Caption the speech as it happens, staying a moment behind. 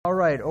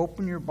right,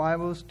 open your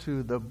Bibles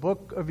to the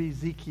book of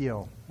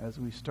Ezekiel as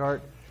we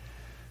start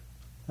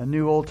a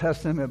new Old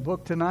Testament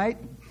book tonight.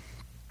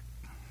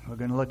 We're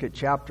going to look at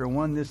chapter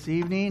 1 this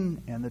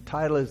evening, and the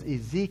title is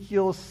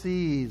Ezekiel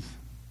Sees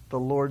the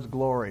Lord's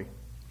Glory.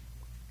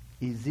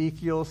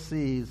 Ezekiel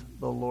sees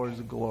the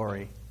Lord's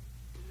glory.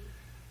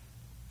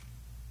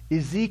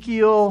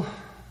 Ezekiel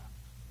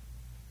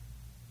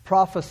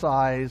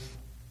prophesies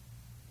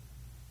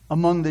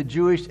among the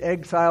Jewish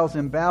exiles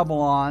in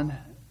Babylon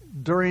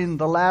during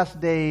the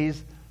last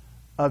days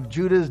of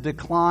Judah's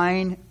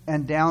decline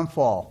and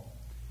downfall.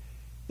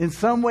 In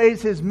some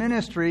ways, his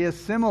ministry is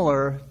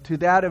similar to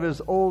that of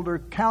his older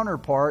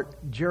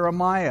counterpart,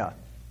 Jeremiah.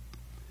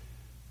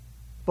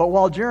 But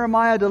while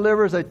Jeremiah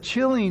delivers a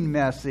chilling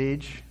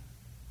message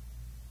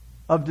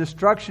of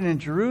destruction in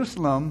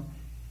Jerusalem,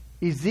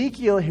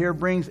 Ezekiel here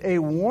brings a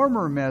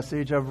warmer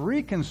message of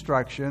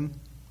reconstruction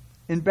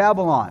in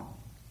Babylon.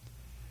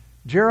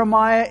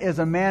 Jeremiah is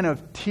a man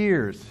of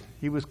tears.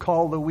 He was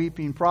called the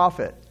weeping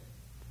prophet.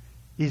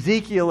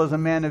 Ezekiel is a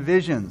man of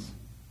visions.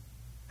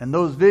 And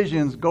those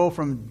visions go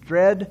from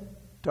dread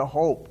to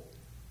hope,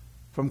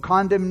 from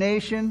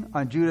condemnation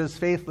on Judah's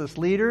faithless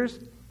leaders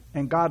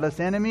and godless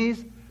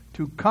enemies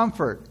to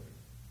comfort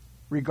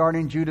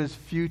regarding Judah's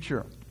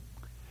future.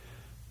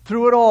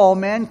 Through it all,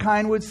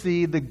 mankind would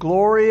see the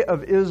glory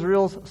of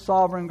Israel's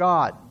sovereign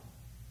God.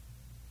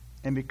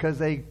 And because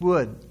they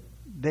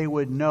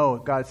would know,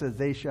 God says,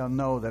 they shall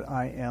know that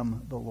I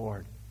am the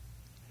Lord.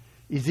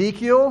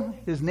 Ezekiel,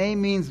 his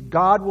name means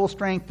God will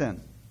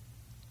strengthen.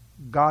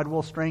 God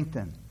will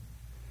strengthen.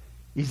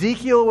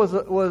 Ezekiel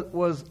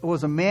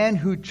was a man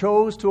who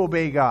chose to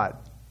obey God.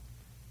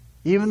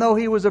 Even though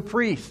he was a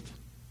priest,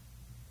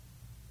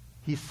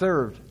 he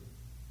served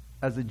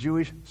as a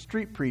Jewish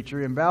street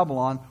preacher in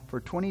Babylon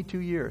for 22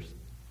 years,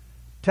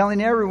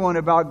 telling everyone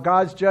about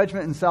God's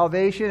judgment and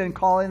salvation and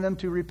calling them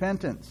to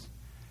repentance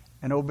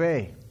and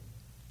obey.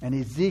 And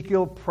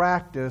Ezekiel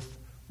practiced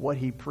what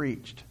he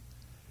preached.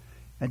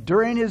 And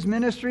during his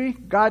ministry,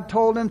 God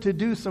told him to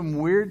do some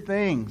weird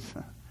things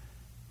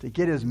to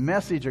get his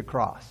message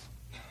across.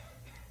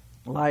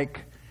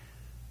 Like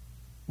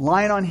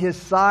lying on his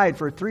side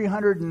for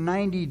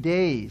 390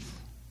 days.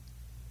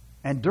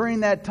 And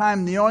during that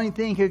time, the only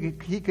thing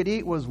he could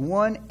eat was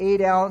 1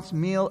 8-ounce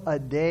meal a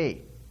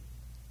day,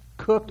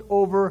 cooked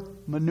over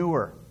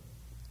manure.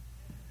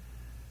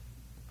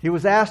 He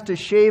was asked to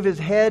shave his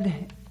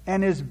head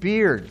and his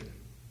beard.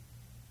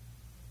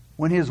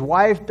 When his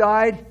wife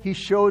died, he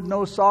showed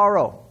no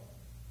sorrow.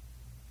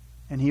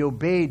 And he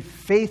obeyed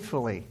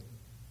faithfully,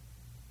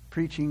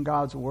 preaching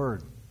God's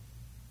word.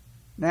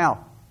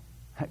 Now,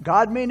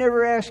 God may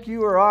never ask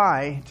you or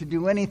I to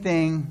do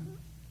anything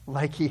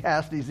like he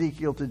asked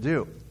Ezekiel to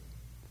do.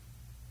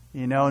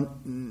 You know,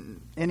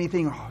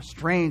 anything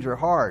strange or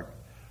hard.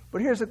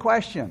 But here's the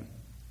question.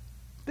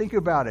 Think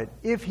about it.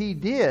 If he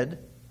did,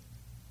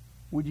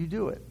 would you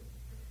do it?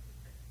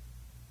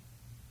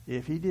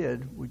 If he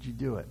did, would you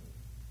do it?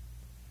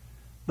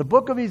 The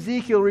book of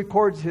Ezekiel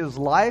records his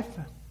life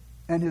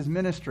and his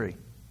ministry.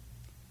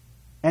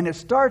 And it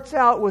starts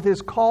out with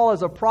his call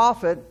as a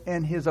prophet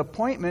and his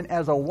appointment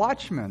as a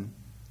watchman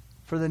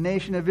for the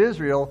nation of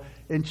Israel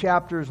in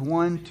chapters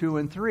 1, 2,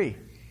 and 3.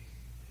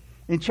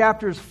 In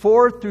chapters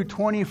 4 through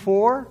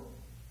 24,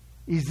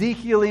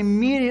 Ezekiel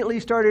immediately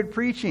started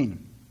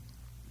preaching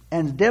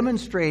and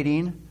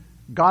demonstrating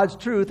God's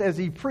truth as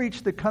he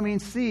preached the coming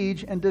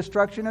siege and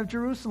destruction of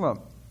Jerusalem.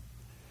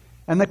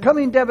 And the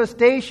coming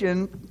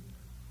devastation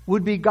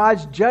would be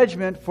God's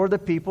judgment for the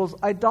people's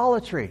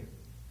idolatry.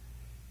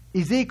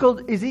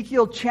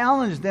 Ezekiel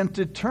challenged them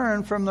to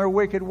turn from their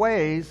wicked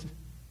ways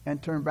and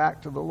turn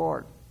back to the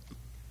Lord.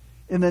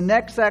 In the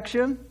next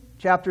section,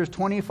 chapters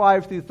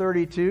 25 through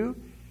 32,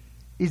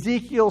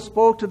 Ezekiel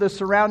spoke to the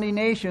surrounding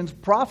nations,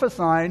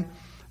 prophesying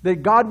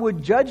that God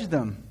would judge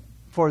them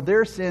for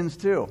their sins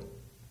too.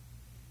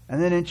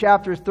 And then in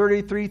chapters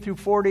 33 through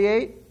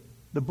 48,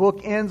 the book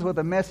ends with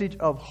a message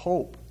of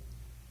hope,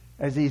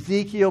 as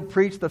Ezekiel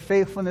preached the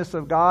faithfulness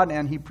of God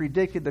and he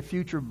predicted the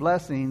future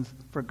blessings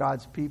for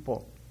God's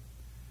people.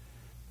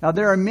 Now,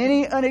 there are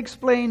many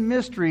unexplained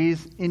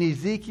mysteries in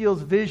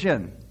Ezekiel's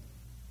vision.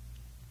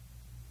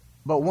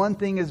 But one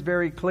thing is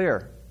very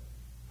clear.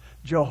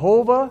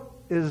 Jehovah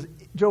is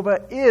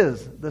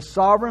the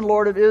sovereign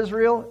Lord of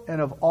Israel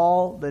and of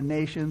all the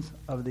nations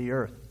of the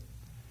earth.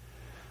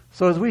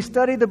 So as we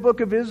study the book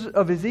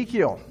of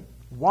Ezekiel,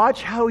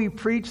 watch how he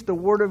preached the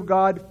word of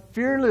God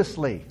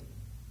fearlessly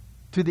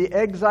to the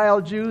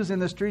exiled Jews in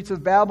the streets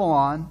of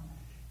Babylon,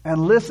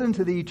 and listen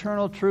to the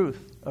eternal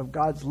truth of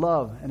God's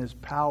love and his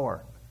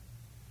power.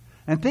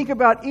 And think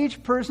about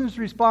each person's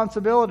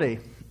responsibility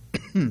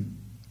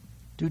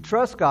to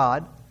trust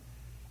God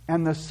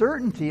and the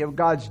certainty of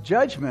God's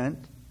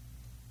judgment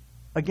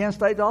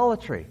against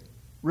idolatry,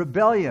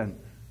 rebellion,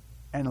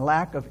 and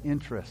lack of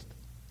interest.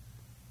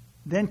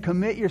 Then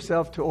commit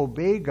yourself to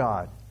obey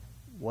God,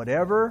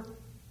 whatever,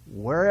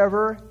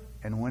 wherever,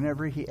 and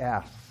whenever he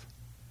asks.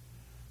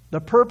 The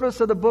purpose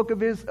of the book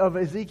of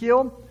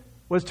Ezekiel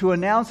was to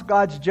announce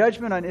God's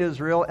judgment on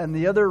Israel and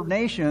the other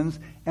nations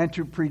and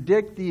to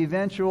predict the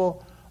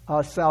eventual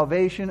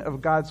salvation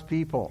of God's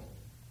people.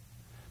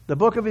 The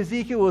book of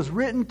Ezekiel was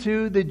written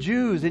to the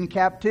Jews in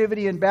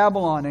captivity in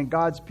Babylon and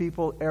God's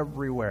people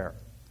everywhere.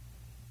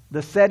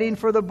 The setting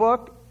for the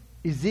book,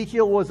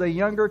 Ezekiel was a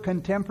younger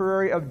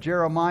contemporary of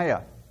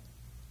Jeremiah.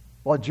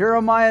 While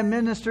Jeremiah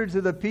ministered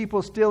to the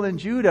people still in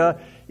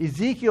Judah,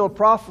 Ezekiel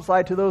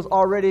prophesied to those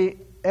already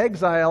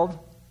exiled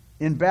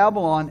in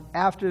Babylon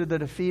after the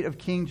defeat of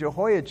King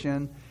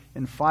Jehoiachin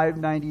in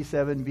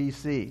 597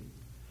 BC.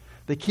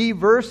 The key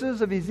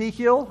verses of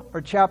Ezekiel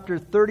are chapter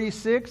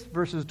 36,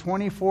 verses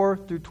 24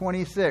 through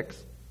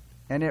 26.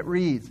 And it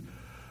reads,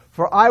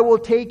 "For I will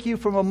take you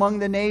from among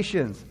the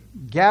nations,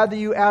 gather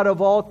you out of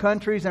all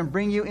countries, and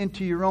bring you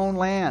into your own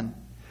land.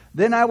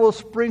 Then I will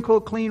sprinkle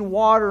clean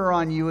water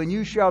on you, and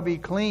you shall be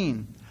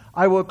clean.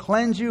 I will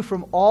cleanse you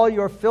from all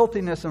your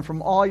filthiness and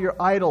from all your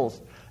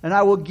idols. And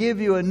I will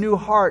give you a new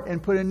heart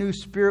and put a new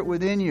spirit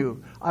within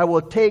you. I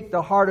will take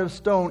the heart of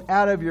stone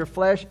out of your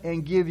flesh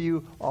and give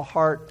you a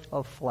heart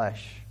of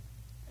flesh."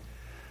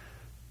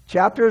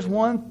 Chapters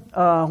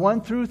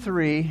 1 through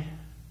 3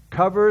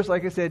 covers,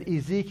 like I said,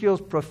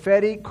 Ezekiel's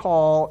prophetic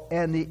call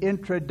and the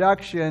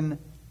introduction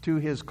to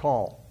his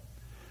call.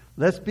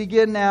 Let's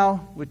begin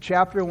now with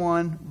chapter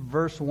 1,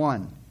 verse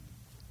 1.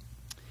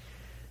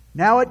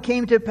 "Now it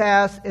came to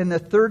pass in the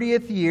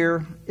 30th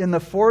year, in the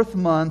 4th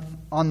month,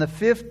 on the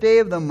 5th day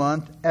of the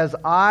month, as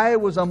I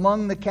was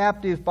among the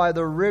captives by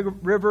the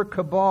river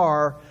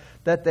Chebar,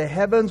 that the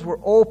heavens were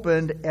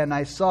opened, and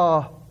I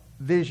saw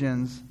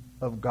visions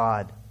of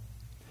God."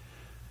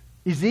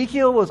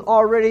 Ezekiel was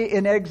already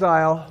in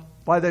exile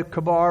by the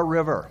Chebar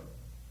River.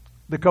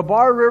 The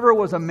Chebar River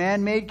was a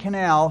man-made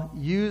canal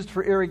used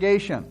for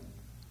irrigation.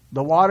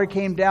 The water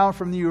came down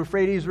from the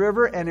Euphrates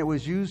River, and it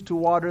was used to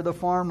water the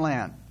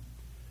farmland.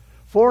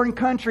 Foreign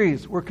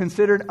countries were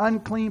considered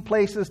unclean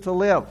places to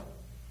live,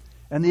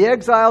 and the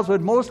exiles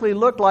would mostly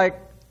look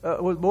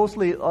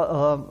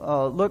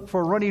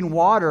for running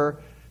water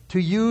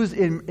to use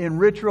in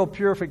ritual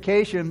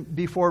purification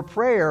before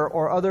prayer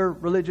or other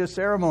religious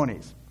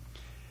ceremonies.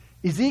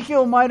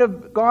 Ezekiel might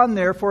have gone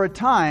there for a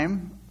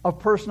time of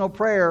personal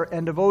prayer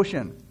and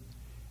devotion,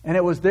 and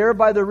it was there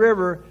by the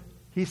river,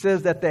 he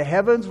says, that the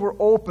heavens were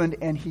opened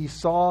and he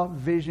saw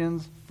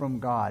visions from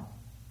God.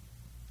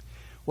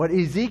 What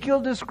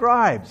Ezekiel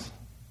describes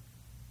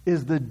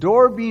is the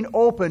door being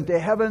opened to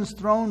heaven's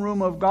throne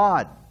room of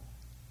God.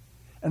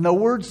 And the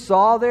word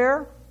 "saw"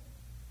 there,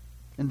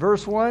 in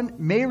verse 1,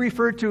 may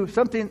refer to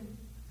something,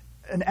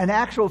 an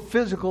actual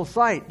physical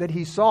sight that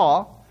he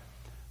saw,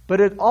 but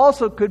it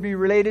also could be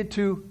related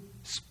to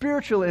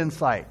spiritual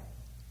insight.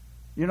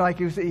 You know,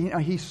 like you say,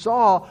 he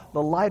saw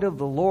the light of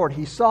the Lord.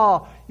 He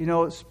saw,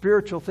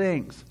 spiritual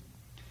things.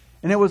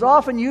 And it was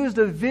often used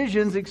of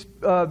vision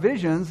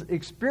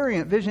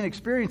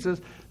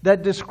experiences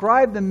that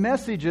describe the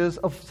messages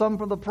of some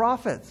of the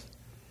prophets.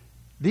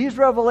 These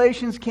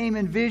revelations came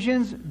in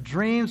visions,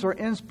 dreams, or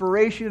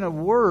inspiration of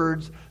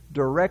words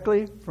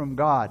directly from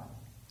God.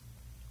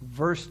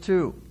 Verse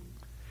 2.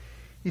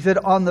 He said,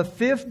 "On the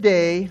 5th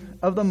day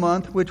of the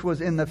month, which was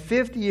in the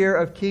 5th year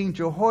of King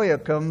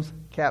Jehoiakim's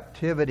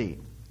captivity."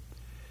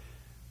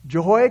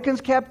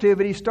 Jehoiakim's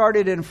captivity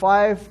started in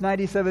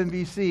 597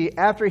 BC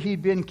after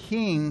he'd been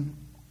king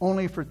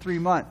only for 3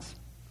 months.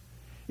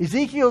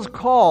 Ezekiel's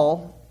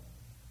call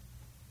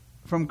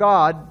from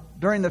God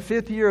during the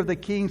 5th year of the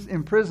king's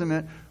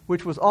imprisonment,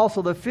 which was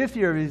also the 5th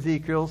year of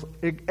Ezekiel's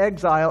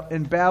exile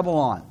in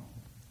Babylon.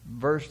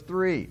 Verse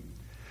 3.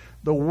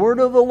 "The word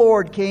of the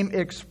Lord came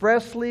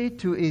expressly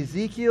to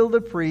Ezekiel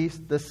the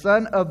priest, the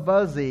son of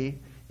Buzi,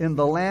 in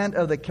the land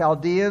of the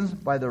Chaldeans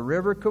by the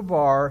river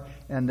Chebar,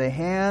 and the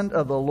hand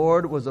of the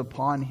Lord was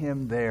upon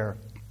him there."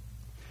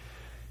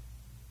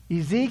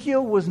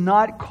 Ezekiel was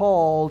not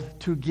called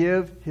to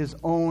give his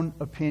own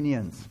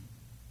opinions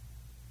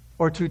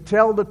or to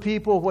tell the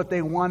people what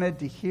they wanted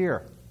to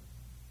hear.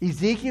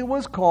 Ezekiel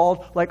was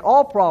called, like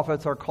all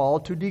prophets are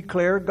called, to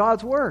declare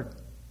God's word.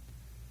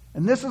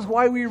 And this is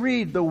why we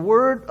read, "The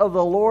word of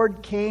the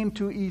Lord came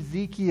to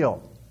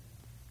Ezekiel."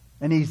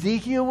 And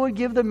Ezekiel would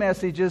give the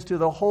messages to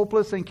the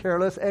hopeless and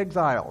careless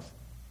exiles.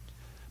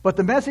 But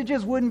the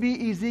messages wouldn't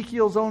be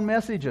Ezekiel's own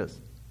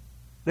messages.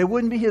 They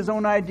wouldn't be his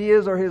own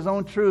ideas or his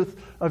own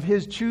truth of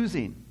his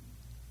choosing.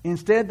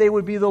 Instead, they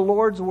would be the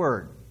Lord's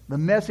word, the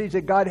message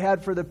that God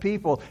had for the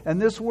people.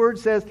 And this word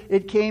says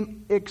it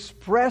came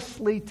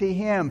expressly to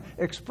him.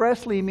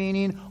 Expressly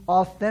meaning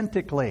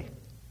authentically.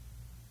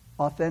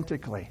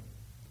 Authentically.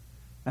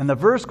 And the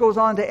verse goes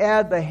on to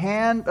add, "The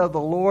hand of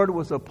the Lord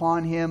was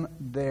upon him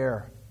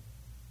there."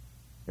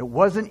 It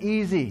wasn't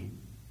easy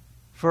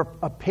for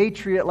a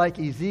patriot like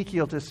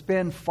Ezekiel to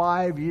spend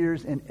 5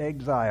 years in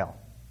exile.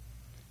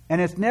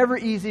 And it's never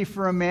easy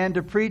for a man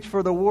to preach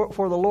for the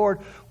Lord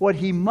what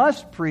he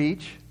must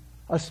preach,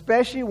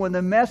 especially when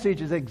the message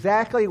is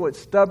exactly what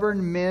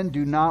stubborn men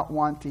do not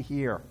want to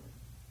hear.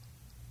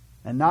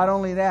 And not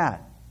only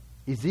that,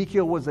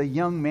 Ezekiel was a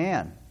young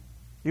man.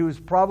 He was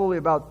probably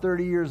about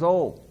 30 years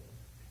old.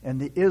 And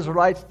the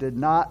Israelites did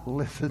not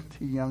listen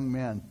to young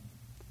men.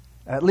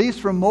 At least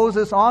from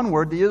Moses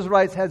onward, the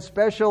Israelites had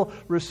special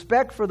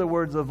respect for the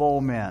words of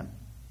old men,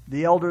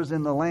 the elders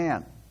in the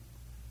land.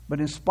 But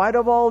in spite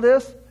of all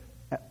this,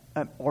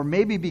 or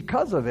maybe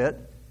because of it,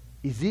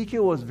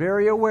 Ezekiel was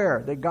very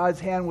aware that God's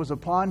hand was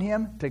upon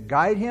him to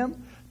guide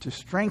him, to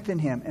strengthen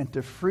him, and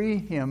to free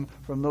him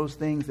from those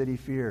things that he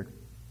feared.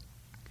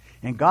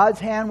 And God's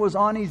hand was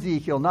on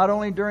Ezekiel, not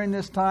only during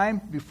this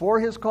time before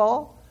his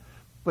call,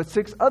 but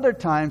 6 other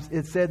times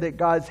it said that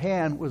God's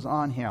hand was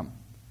on him.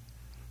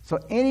 So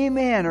any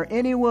man or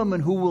any woman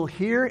who will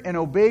hear and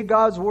obey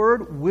God's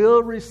word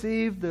will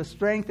receive the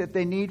strength that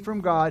they need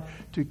from God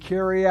to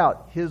carry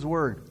out his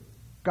word,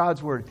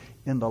 God's word,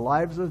 in the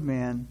lives of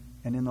men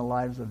and in the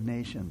lives of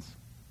nations.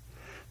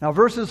 Now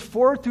verses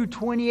 4 through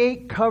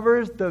 28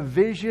 covers the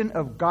vision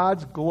of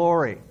God's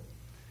glory.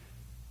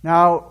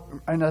 Now,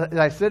 and as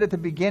I said at the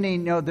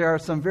beginning, there are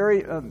some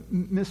very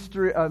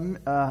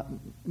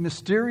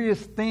mysterious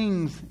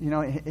things,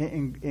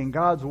 in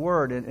God's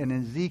word and in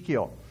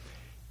Ezekiel.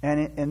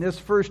 And in this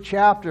first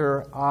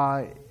chapter,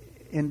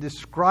 in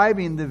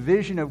describing the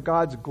vision of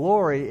God's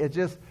glory, it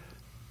just,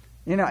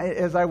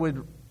 as I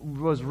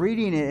was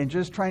reading it and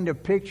just trying to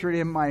picture it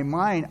in my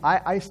mind,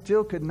 I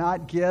still could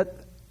not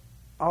get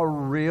a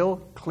real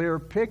clear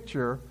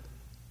picture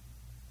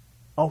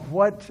of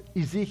what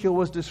Ezekiel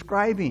was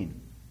describing.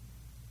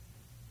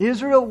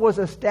 Israel was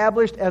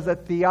established as a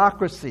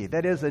theocracy,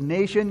 that is, a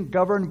nation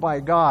governed by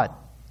God,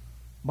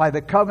 by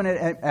the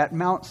covenant at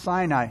Mount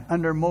Sinai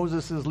under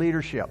Moses'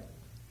 leadership.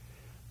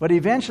 But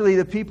eventually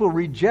the people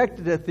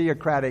rejected a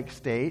theocratic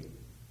state,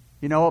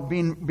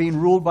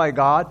 being ruled by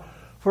God,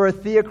 for a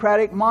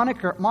theocratic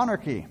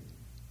monarchy.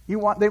 They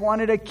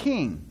wanted a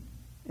king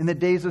in the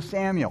days of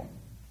Samuel.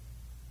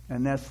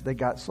 And they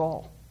got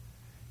Saul.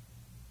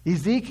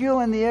 Ezekiel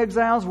and the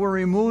exiles were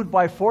removed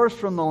by force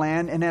from the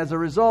land, and as a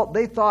result,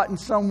 they thought in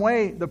some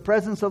way the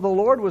presence of the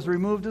Lord was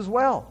removed as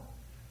well.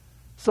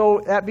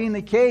 So that being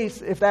the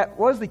case, if that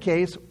was the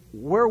case,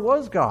 where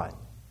was God?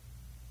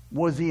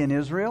 Was he in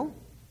Israel?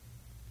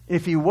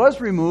 If he was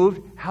removed,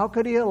 how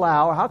could he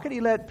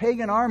let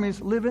pagan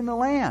armies live in the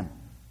land?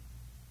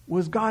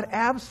 Was God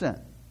absent?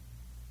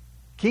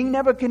 King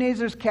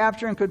Nebuchadnezzar's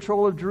capture and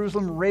control of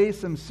Jerusalem raised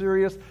some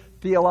serious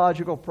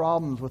theological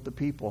problems with the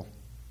people.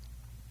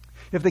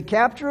 If the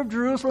capture of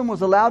Jerusalem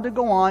was allowed to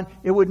go on,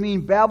 it would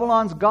mean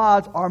Babylon's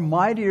gods are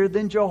mightier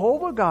than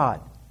Jehovah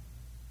God,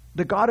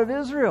 the God of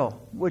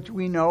Israel, which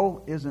we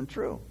know isn't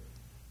true.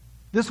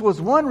 This was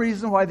one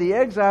reason why the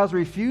exiles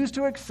refused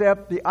to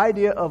accept the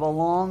idea of a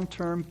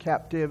long-term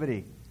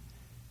captivity,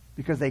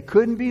 because they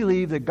couldn't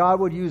believe that God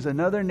would use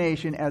another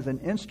nation as an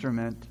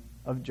instrument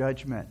of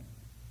judgment.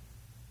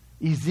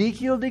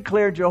 Ezekiel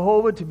declared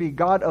Jehovah to be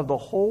God of the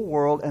whole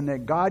world, and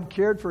that God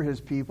cared for his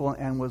people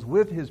and was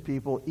with his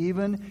people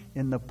even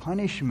in the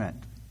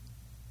punishment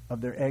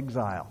of their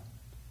exile.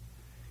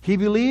 He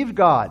believed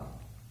God.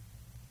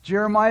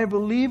 Jeremiah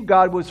believed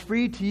God was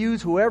free to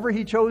use whoever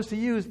he chose to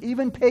use,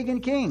 even pagan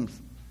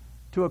kings,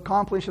 to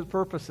accomplish his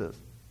purposes.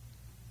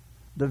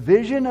 The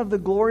vision of the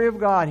glory of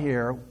God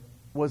here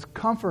was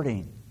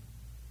comforting,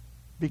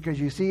 because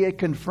you see, it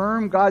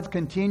confirmed God's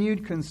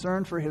continued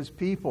concern for his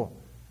people.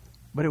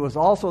 But it was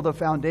also the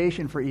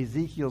foundation for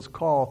Ezekiel's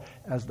call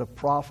as the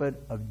prophet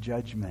of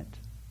judgment.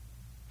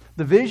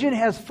 The vision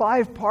has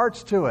 5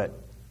 parts to it.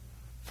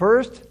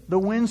 First, the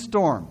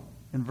windstorm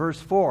in verse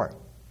 4.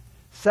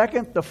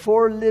 Second, the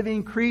 4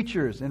 living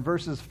creatures in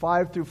verses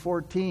 5 through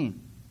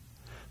 14.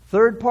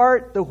 Third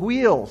part, the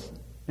wheels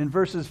in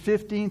verses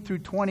 15 through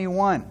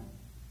 21.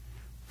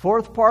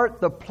 Fourth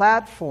part, the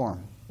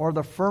platform or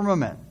the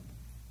firmament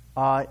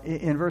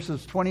in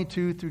verses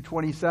 22 through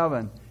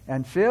 27.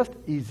 And fifth,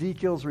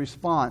 Ezekiel's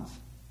response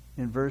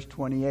in verse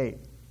 28.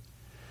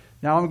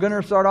 Now I'm going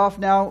to start off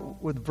now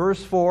with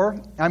verse 4.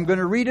 I'm going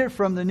to read it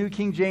from the New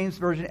King James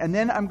Version, and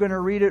then I'm going to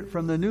read it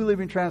from the New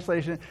Living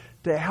Translation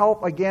to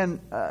help,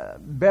 again,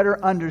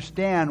 better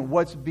understand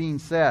what's being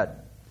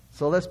said.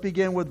 So let's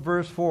begin with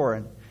verse 4.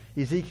 And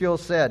Ezekiel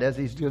said, as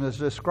he's going to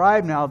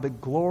describe now the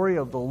glory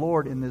of the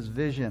Lord in this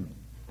vision.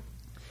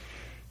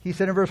 He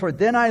said in verse 4,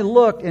 "Then I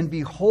looked, and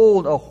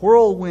behold, a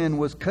whirlwind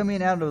was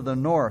coming out of the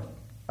north,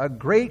 a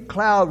great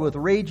cloud with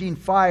raging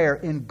fire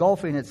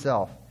engulfing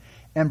itself,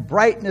 and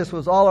brightness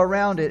was all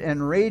around it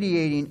and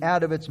radiating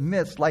out of its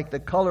midst like the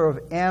color of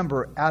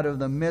amber out of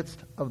the midst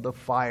of the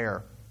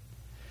fire."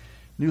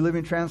 New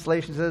Living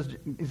Translation says,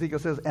 Ezekiel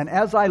says, "And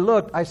as I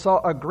looked, I saw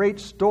a great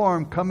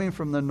storm coming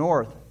from the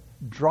north,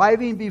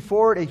 driving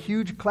before it a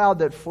huge cloud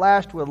that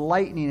flashed with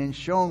lightning and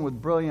shone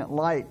with brilliant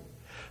light.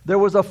 There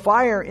was a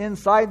fire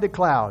inside the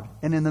cloud,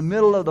 and in the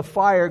middle of the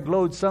fire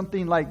glowed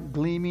something like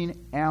gleaming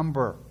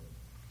amber."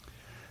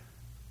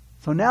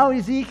 So now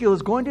Ezekiel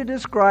is going to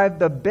describe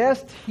the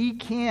best he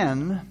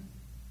can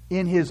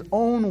in his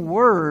own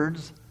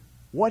words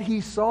what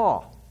he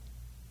saw,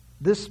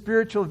 this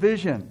spiritual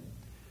vision.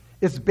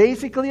 It's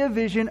basically a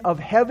vision of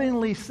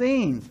heavenly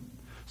scenes.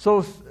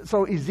 So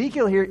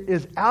Ezekiel here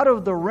is out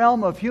of the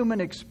realm of human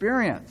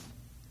experience.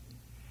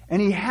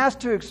 And he has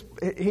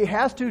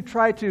to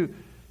try to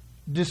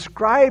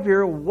describe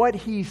here what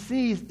he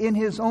sees in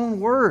his own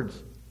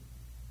words,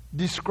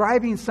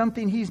 describing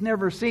something he's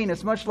never seen.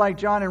 It's much like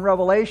John in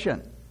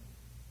Revelation.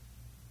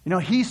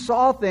 He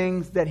saw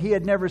things that he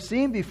had never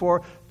seen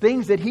before,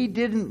 things that he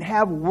didn't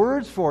have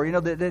words for,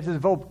 that his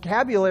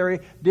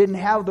vocabulary didn't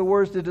have the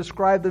words to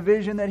describe the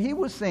vision that he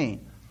was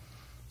seeing.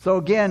 So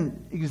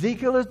again,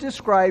 Ezekiel is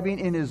describing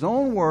in his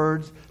own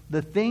words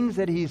the things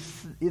that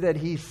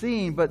he's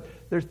seen, but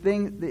there's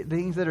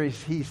things that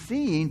he's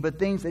seeing, but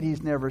things that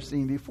he's never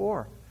seen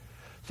before.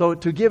 So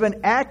to give an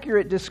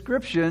accurate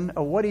description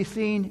of what he's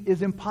seen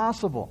is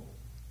impossible,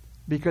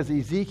 because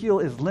Ezekiel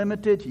is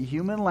limited to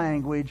human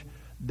language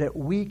that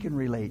we can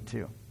relate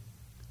to.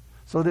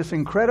 So this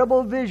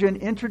incredible vision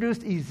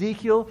introduced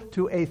Ezekiel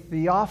to a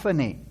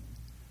theophany,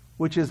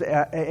 which is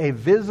a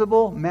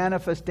visible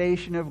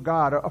manifestation of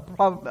God,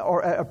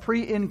 or a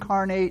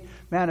pre-incarnate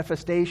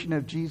manifestation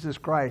of Jesus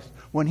Christ.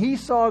 When he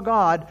saw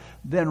God,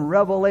 then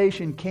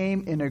revelation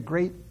came in a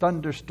great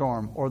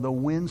thunderstorm, or the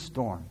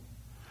windstorm.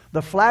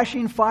 The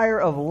flashing fire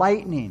of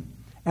lightning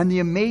and the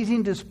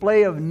amazing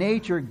display of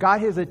nature got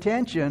his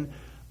attention,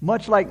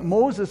 much like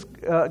Moses.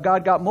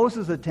 God got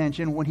Moses'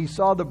 attention when he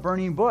saw the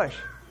burning bush.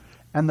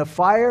 And the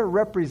fire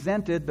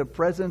represented the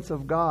presence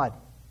of God.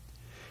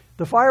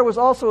 The fire was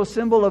also a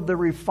symbol of the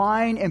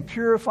refined and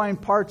purifying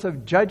parts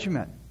of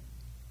judgment.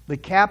 The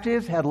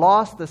captives had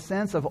lost the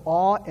sense of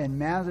awe and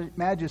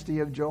majesty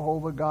of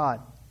Jehovah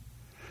God.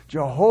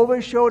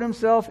 Jehovah showed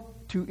himself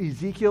to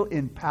Ezekiel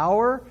in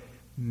power,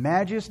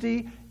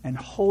 majesty, and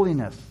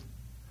holiness,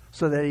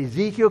 so that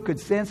Ezekiel could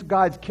sense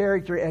God's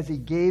character as he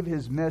gave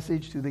his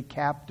message to the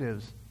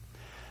captives.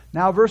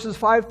 Now, verses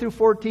 5 through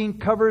 14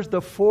 covers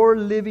the 4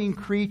 living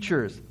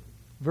creatures.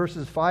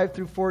 Verses 5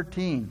 through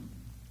 14.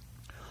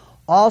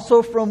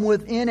 Also from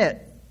within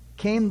it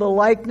came the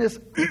likeness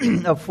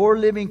of 4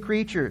 living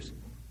creatures.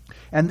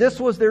 And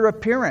this was their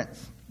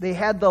appearance. They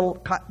had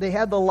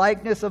the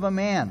likeness of a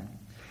man.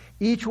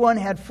 Each one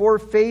had 4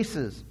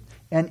 faces,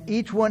 and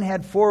each one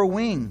had 4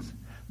 wings.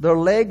 Their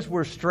legs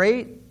were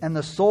straight, and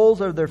the soles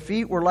of their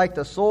feet were like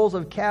the soles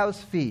of calves'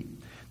 feet.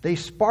 They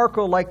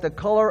sparkled like the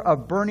color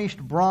of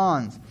burnished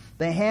bronze.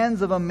 The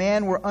hands of a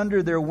man were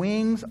under their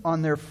wings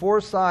on their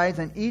 4 sides,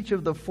 and each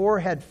of the 4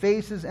 had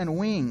faces and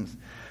wings.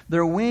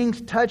 Their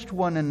wings touched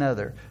one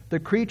another. The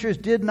creatures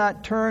did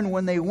not turn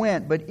when they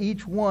went, but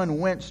each one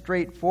went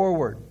straight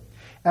forward.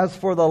 As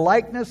for the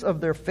likeness of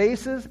their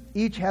faces,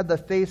 each had the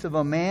face of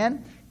a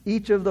man.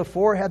 Each of the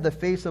 4 had the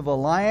face of a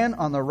lion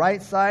on the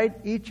right side.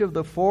 Each of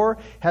the 4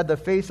 had the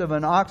face of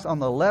an ox on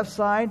the left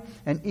side.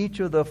 And each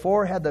of the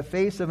 4 had the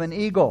face of an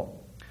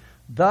eagle.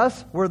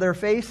 Thus were their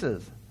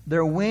faces.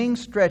 Their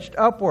wings stretched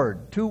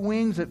upward. 2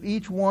 wings of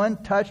each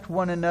one touched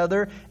one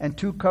another, and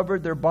 2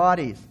 covered their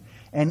bodies.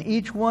 And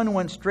each one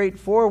went straight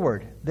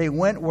forward. They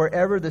went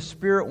wherever the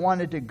Spirit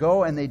wanted to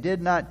go, and they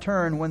did not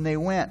turn when they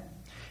went.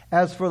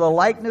 As for the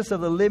likeness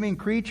of the living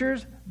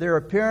creatures, their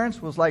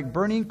appearance was like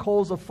burning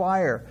coals of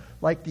fire,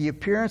 like the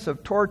appearance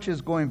of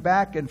torches going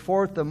back and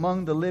forth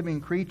among the living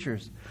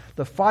creatures.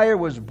 The fire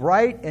was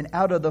bright, and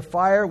out of the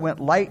fire went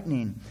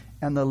lightning,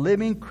 and the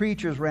living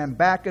creatures ran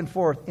back and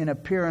forth in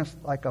appearance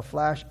like a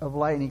flash of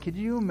lightning. Could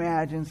you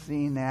imagine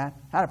seeing that?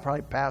 I'd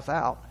probably pass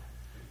out.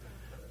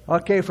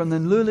 Okay, from the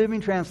New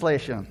Living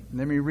Translation,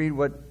 let me read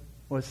what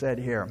was said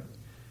here.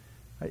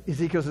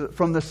 Ezekiel says,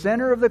 from the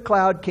center of the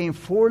cloud came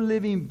 4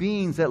 living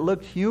beings that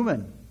looked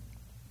human,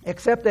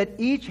 except that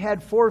each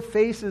had 4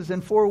 faces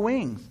and 4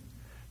 wings.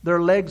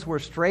 Their legs were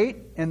straight,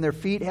 and their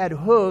feet had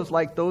hooves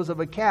like those of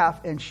a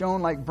calf, and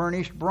shone like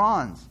burnished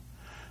bronze.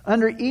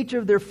 Under each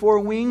of their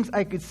 4 wings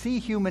I could see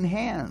human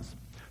hands.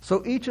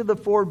 So each of the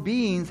 4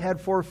 beings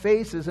had 4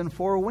 faces and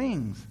 4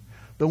 wings.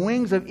 The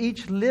wings of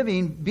each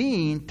living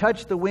being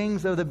touched the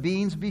wings of the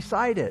beings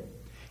beside it.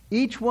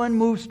 Each one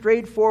moved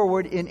straight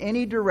forward in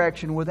any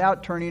direction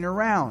without turning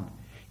around.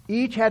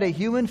 Each had a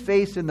human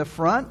face in the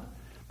front,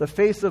 the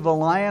face of a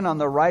lion on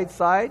the right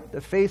side,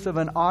 the face of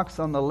an ox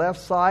on the left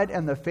side,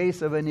 and the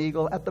face of an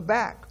eagle at the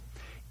back.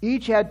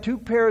 Each had 2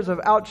 pairs of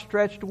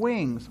outstretched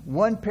wings.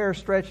 1 pair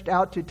stretched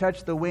out to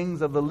touch the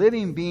wings of the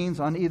living beings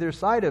on either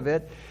side of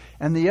it,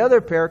 and the other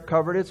pair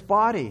covered its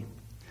body.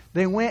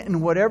 They went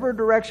in whatever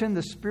direction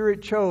the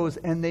Spirit chose,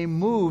 and they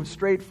moved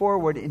straight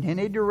forward in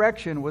any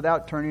direction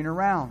without turning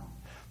around.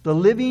 The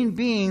living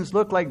beings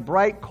looked like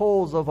bright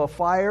coals of a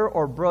fire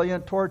or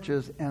brilliant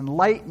torches, and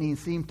lightning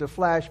seemed to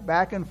flash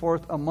back and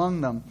forth among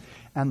them.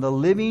 And the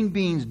living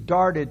beings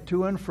darted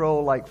to and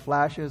fro like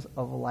flashes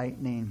of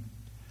lightning.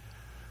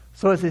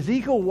 So as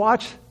Ezekiel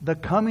watched the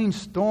coming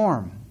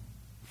storm,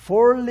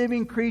 4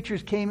 living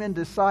creatures came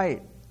into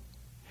sight.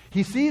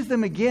 He sees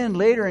them again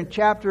later in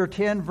chapter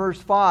 10, verse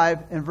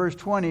 5 and verse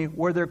 20,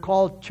 where they're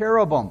called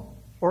cherubim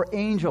or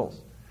angels.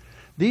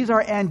 These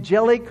are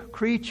angelic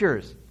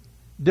creatures,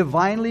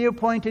 divinely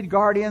appointed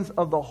guardians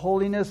of the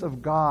holiness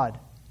of God.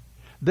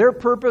 Their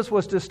purpose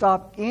was to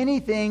stop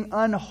anything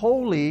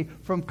unholy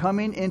from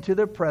coming into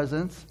the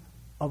presence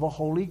of a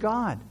holy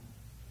God.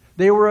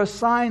 They were a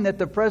sign that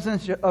the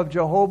presence of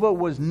Jehovah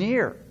was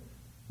near.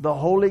 the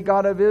holy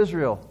God of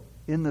Israel,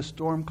 in the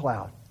storm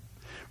cloud.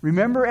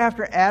 Remember,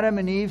 after Adam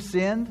and Eve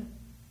sinned,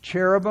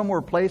 cherubim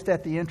were placed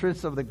at the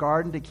entrance of the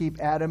garden to keep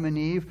Adam and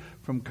Eve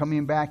from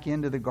coming back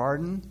into the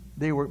garden.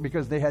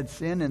 Because they had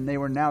sinned and they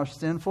were now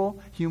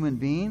sinful human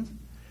beings.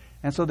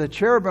 And so the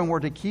cherubim were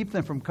to keep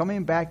them from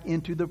coming back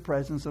into the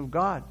presence of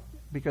God,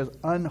 because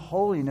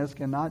unholiness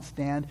cannot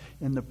stand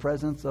in the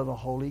presence of a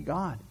holy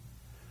God.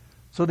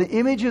 So the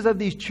images of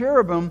these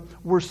cherubim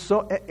were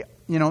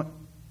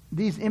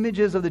these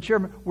images of the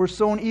cherubim were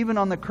sewn even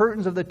on the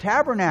curtains of the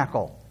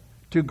tabernacle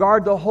to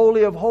guard the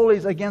Holy of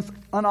Holies against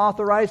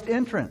unauthorized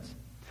entrance.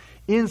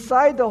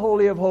 Inside the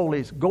Holy of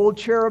Holies, gold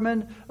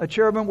cherubim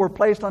were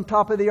placed on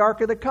top of the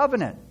Ark of the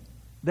Covenant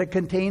that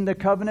contained the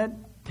covenant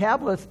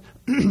tablets,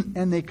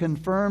 and they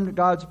confirmed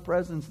God's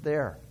presence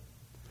there.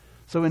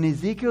 So in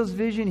Ezekiel's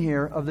vision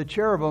here of the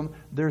cherubim,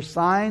 there's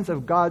signs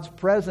of God's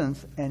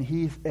presence and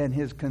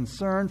his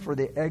concern for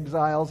the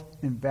exiles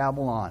in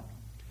Babylon.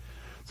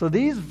 So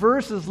these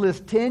verses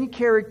list 10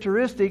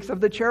 characteristics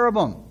of the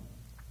cherubim.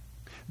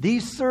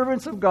 These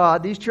servants of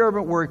God, these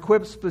cherubim, were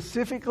equipped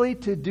specifically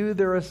to do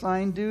their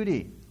assigned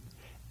duty.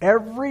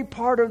 Every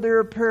part of their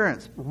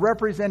appearance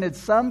represented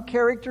some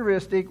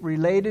characteristic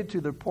related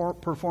to the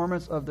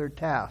performance of their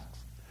tasks.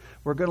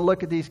 We're going to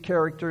look at these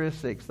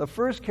characteristics. The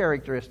first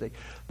characteristic,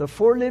 the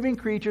 4 living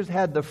creatures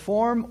had the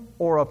form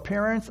or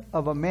appearance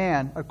of a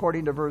man,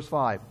 according to verse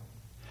 5.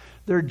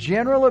 Their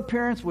general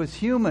appearance was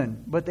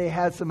human, but they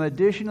had some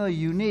additional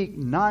unique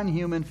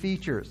non-human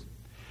features.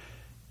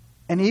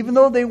 And even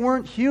though they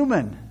weren't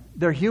human,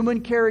 their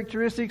human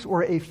characteristics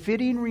were a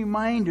fitting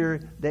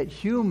reminder that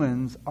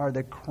humans are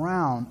the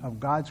crown of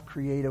God's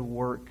creative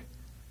work.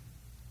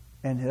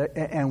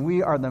 And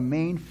we are the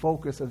main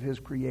focus of His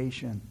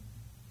creation.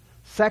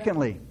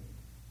 Secondly,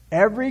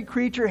 every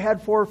creature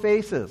had 4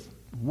 faces,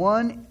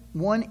 one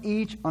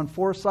each on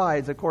 4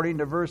 sides, according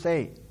to verse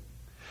 8.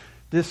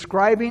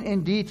 Describing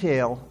in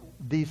detail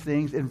these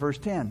things in verse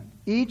 10.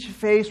 Each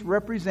face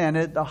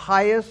represented the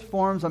highest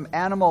forms of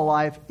animal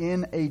life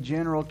in a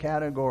general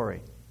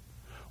category.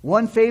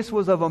 One face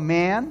was of a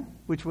man,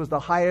 which was the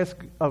highest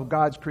of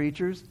God's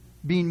creatures,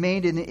 being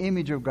made in the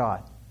image of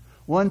God.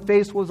 One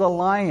face was a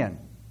lion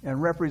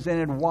and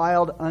represented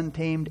wild,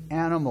 untamed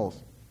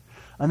animals.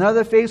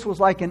 Another face was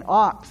like an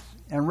ox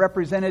and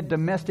represented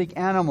domestic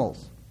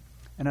animals.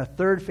 And a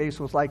third face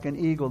was like an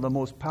eagle, the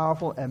most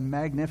powerful and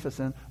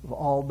magnificent of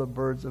all the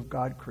birds of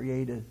God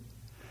created.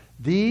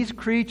 These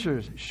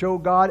creatures show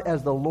God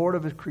as the Lord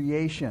of His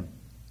creation.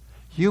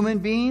 Human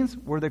beings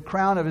were the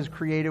crown of His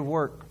creative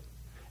work.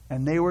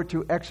 And human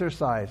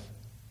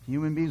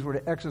beings were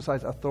to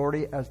exercise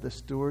authority as the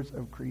stewards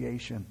of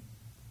creation.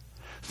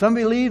 Some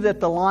believe that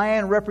the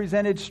lion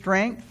represented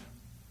strength,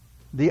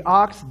 the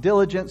ox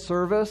diligent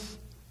service,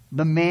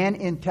 the man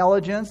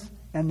intelligence,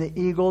 and the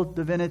eagle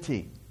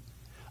divinity.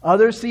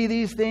 Others see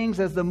these things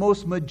as the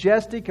most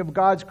majestic of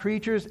God's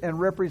creatures and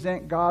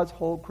represent God's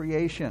whole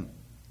creation.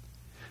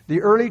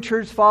 The early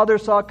church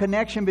fathers saw a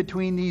connection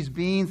between these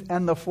beings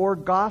and the 4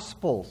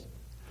 Gospels.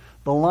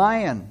 The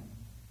lion,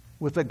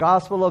 with the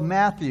Gospel of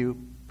Matthew,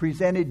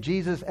 presented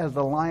Jesus as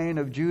the Lion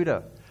of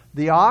Judah.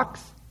 The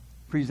ox,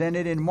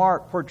 presented in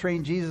Mark,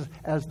 portraying Jesus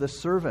as the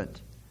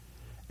servant.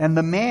 And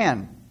the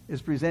man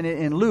is presented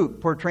in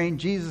Luke, portraying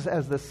Jesus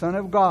as the Son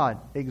of God,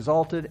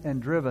 exalted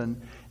and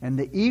driven. And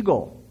the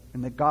eagle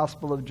in the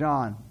Gospel of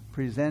John,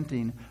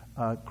 presenting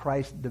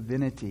Christ's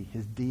divinity,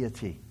 His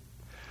deity.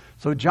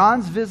 So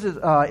John's visit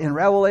in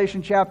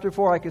Revelation chapter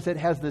 4, like I said,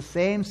 has the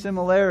same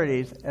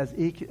similarities as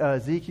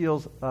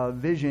Ezekiel's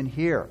vision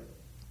here.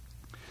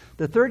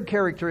 The third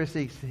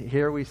characteristic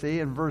here we see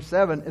in verse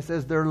 7, it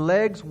says, their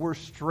legs were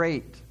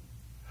straight,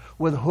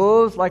 with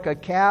hooves like a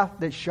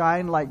calf that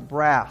shine like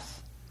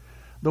brass.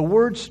 The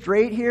word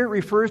straight here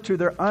refers to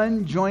their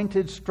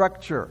unjointed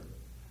structure.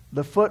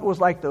 The foot was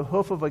like the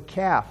hoof of a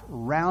calf,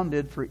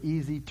 rounded for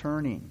easy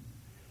turning.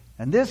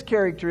 And this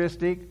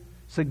characteristic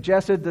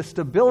suggested the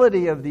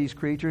stability of these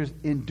creatures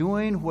in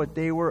doing what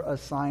they were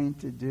assigned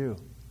to do.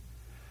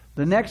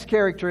 The next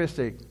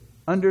characteristic,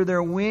 under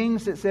their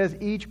wings, it says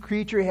each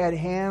creature had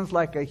hands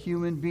like a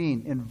human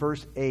being in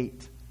verse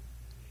 8.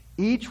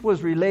 Each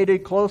was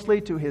related closely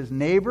to his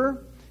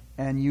neighbor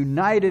and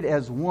united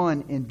as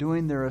one in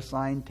doing their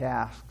assigned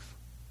tasks.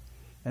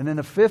 And then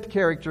the fifth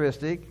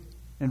characteristic,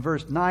 in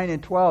verse 9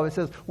 and 12, it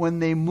says, when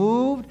they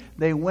moved,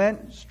 they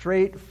went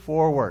straight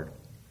forward.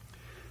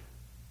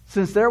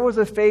 Since there was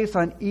a face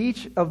on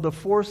each of the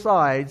 4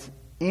 sides,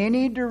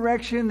 any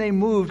direction they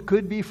moved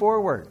could be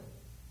forward.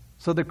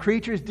 So the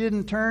creatures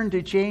didn't turn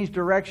to change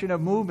direction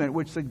of movement,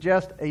 which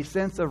suggests a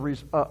sense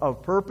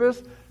of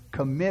purpose,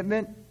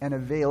 commitment, and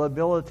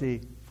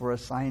availability for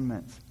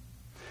assignments.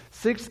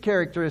 Sixth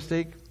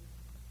characteristic,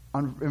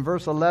 in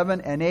verse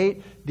 11 and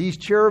 8, these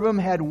cherubim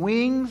had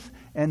wings,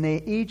 and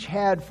they each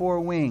had 4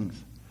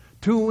 wings.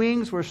 2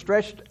 wings were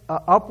stretched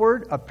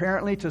upward,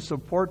 apparently to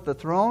support the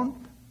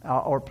throne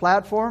or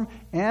platform,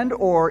 and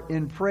or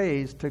in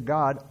praise to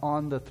God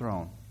on the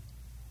throne.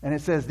 And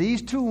it says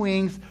these 2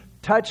 wings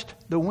touched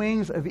the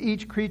wings of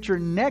each creature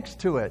next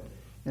to it,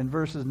 in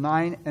verses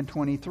 9 and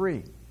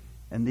 23.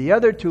 And the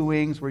other 2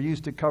 wings were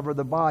used to cover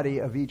the body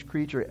of each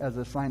creature as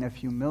a sign of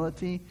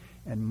humility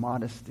and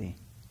modesty.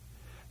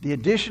 The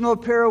additional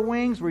pair of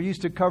wings were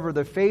used to cover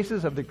the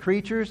faces of the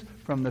creatures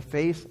from the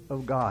face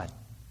of God.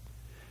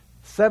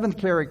 7th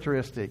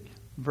characteristic,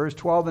 verse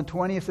 12 and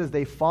 20, it says,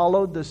 they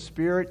followed the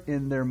Spirit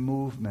in their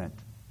movement.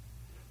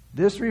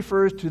 This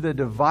refers to the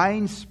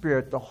divine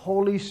Spirit, the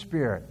Holy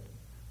Spirit,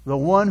 the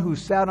one who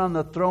sat on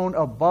the throne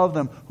above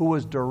them, who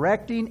was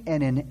directing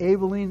and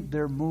enabling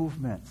their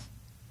movements.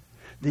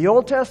 The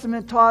Old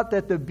Testament taught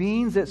that the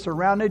beings that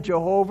surrounded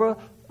Jehovah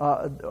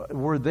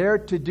were there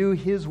to do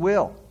His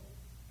will.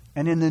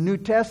 And in the New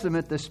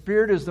Testament, the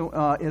Spirit is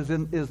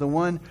the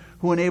one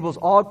who enables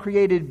all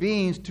created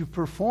beings to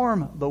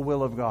perform the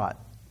will of God.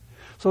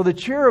 So the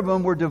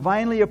cherubim were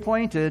divinely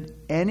appointed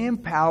and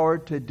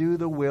empowered to do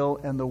the will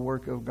and the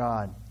work of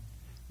God.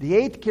 The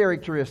 8th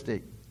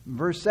characteristic,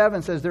 verse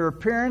 7 says, their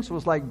appearance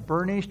was like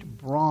burnished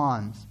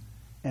bronze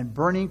and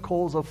burning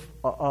coals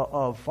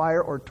of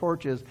fire or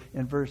torches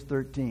in verse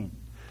 13.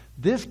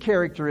 This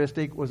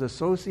characteristic was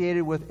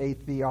associated with a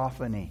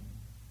theophany.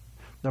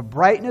 The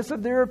brightness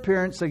of their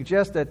appearance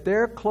suggests that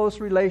their close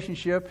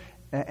relationship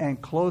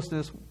and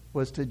closeness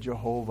was to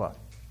Jehovah.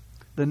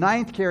 The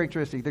 9th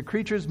characteristic, the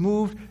creatures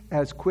moved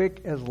as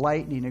quick as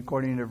lightning,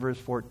 according to verse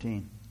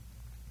 14.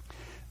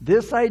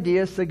 This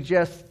idea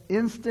suggests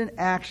instant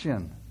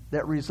action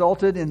that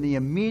resulted in the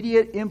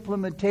immediate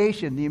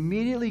implementation, the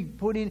immediately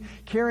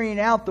carrying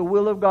out the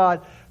will of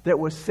God that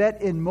was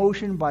set in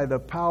motion by the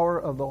power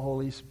of the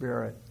Holy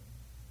Spirit.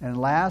 And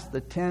last,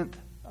 the 10th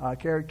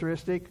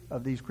characteristic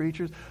of these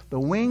creatures, the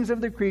wings of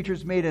the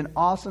creatures made an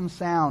awesome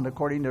sound,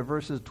 according to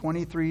verses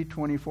 23,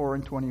 24,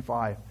 and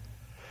 25.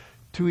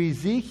 To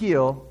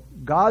Ezekiel,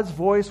 God's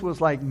voice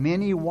was like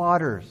many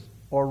waters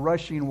or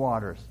rushing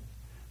waters.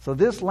 So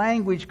this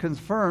language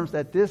confirms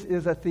that this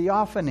is a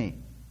theophany.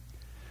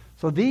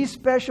 So these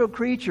special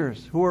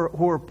creatures who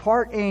are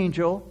part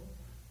angel,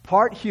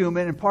 part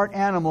human, and part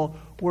animal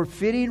were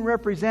fitting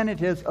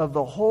representatives of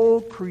the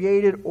whole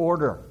created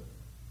order.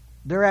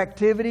 Their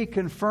activity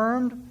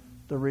confirmed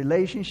the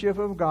relationship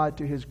of God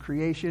to His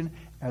creation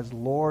as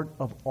Lord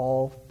of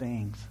all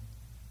things.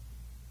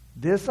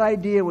 This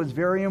idea was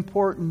very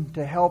important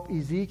to help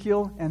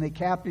Ezekiel and the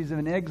captives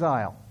in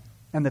exile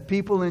and the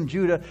people in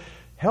Judah,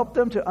 help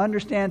them to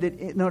understand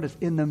that, notice,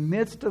 in the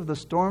midst of the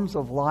storms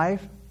of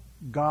life,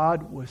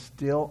 God was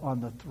still on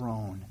the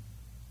throne.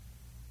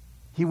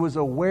 He was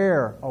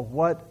aware of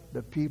what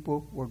the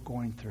people were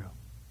going through.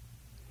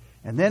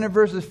 And then in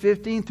verses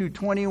 15 through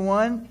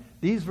 21,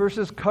 these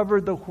verses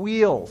covered the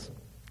wheels.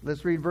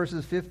 Let's read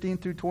verses 15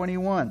 through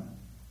 21.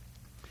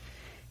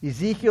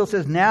 Ezekiel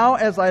says, now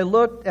as I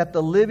looked at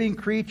the living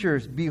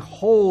creatures,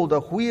 behold, a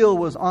wheel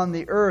was on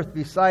the earth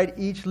beside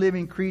each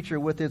living creature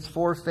with its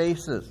 4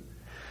 faces.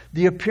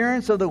 The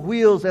appearance of the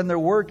wheels and their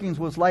workings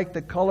was like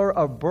the color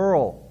of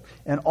beryl,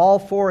 and all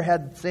 4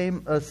 had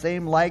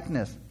same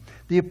likeness.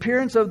 The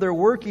appearance of their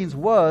workings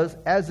was,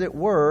 as it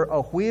were,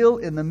 a wheel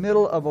in the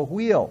middle of a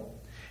wheel.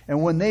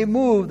 And when they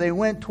moved, they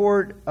went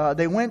toward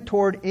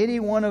any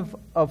one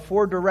of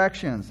 4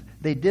 directions.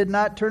 They did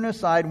not turn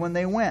aside when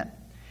they went.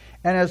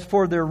 And as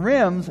for their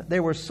rims,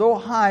 they were so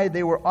high,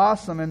 they were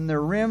awesome, and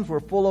their rims were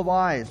full of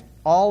eyes,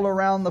 all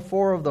around the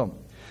 4 of them.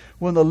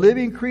 When the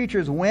living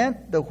creatures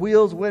went, the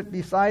wheels went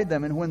beside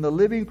them. And when the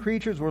living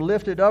creatures were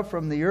lifted up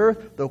from the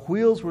earth, the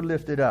wheels were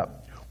lifted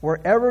up.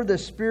 Wherever the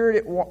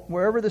Spirit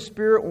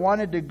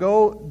wanted to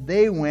go,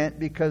 they went,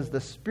 because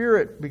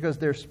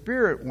their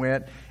spirit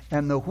went,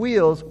 and the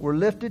wheels were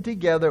lifted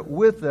together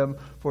with them,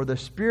 for the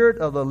spirit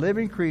of the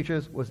living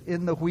creatures was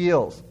in the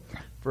wheels.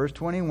 Verse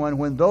 21,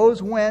 when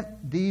those went,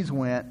 these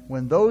went.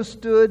 When those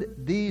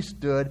stood, these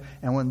stood.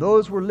 And when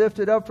those were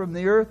lifted up from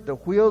the earth, the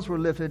wheels were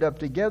lifted up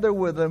together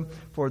with them,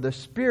 for the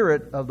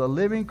spirit of the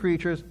living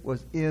creatures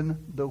was in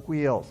the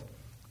wheels.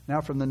 Now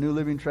from the New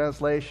Living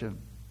Translation.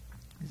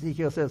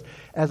 Ezekiel says,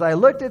 as I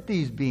looked at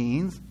these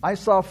beings, I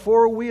saw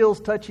 4 wheels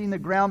touching the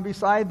ground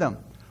beside them,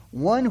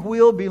 1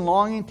 wheel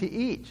belonging to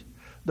each.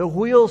 The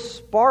wheels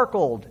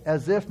sparkled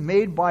as if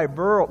made of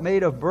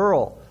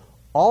beryl.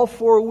 All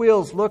 4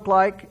 wheels looked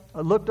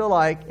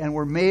alike and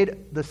were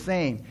made the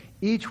same.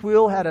 Each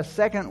wheel had a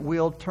second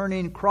wheel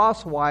turning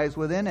crosswise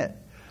within it.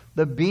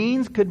 The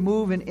beings could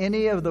move in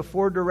any of the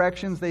 4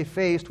 directions they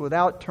faced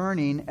without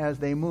turning as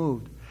they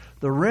moved.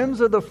 The rims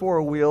of the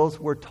 4 wheels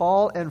were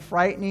tall and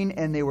frightening,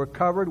 and they were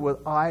covered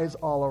with eyes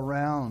all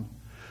around.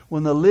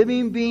 When the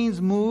living beings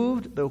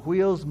moved, the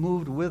wheels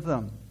moved with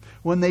them.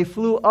 When they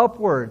flew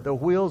upward, the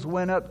wheels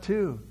went up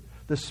too.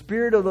 The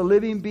spirit of the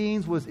living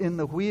beings was in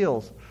the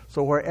wheels.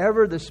 So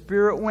wherever the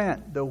Spirit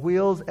went, the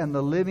wheels and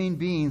the living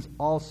beings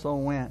also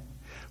went.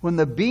 When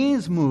the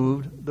beings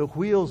moved, the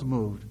wheels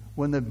moved.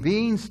 When the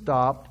beings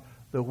stopped,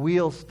 the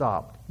wheels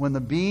stopped. When the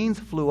beings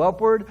flew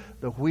upward,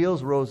 the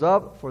wheels rose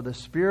up, for the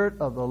spirit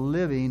of the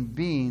living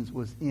beings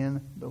was in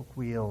the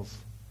wheels.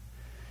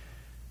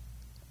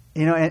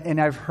 You know,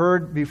 and I've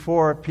heard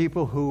before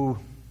people who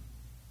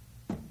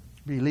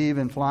believe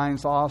in flying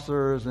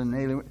saucers and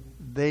alien,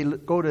 they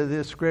go to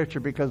this scripture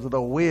because of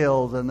the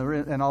wheels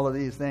and all of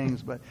these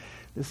things. But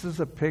this is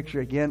a picture,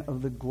 again,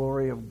 of the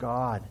glory of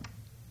God.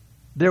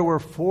 There were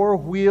 4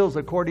 wheels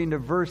according to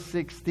verse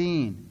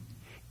 16,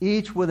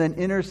 each with an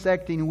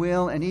intersecting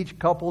wheel and each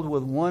coupled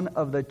with one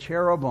of the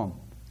cherubim.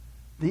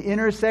 The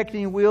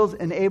intersecting wheels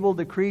enabled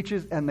the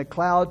creatures and the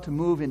cloud to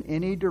move in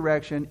any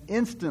direction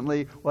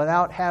instantly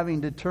without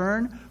having to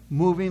turn,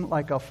 moving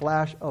like a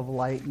flash of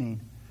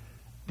lightning.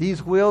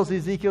 These wheels,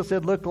 Ezekiel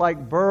said, looked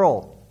like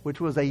beryl,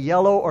 which was a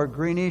yellow or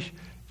greenish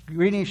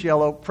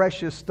yellow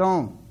precious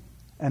stone.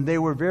 And they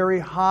were very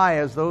high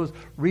as those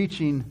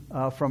reaching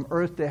from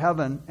earth to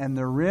heaven. And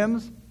their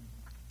rims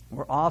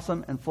were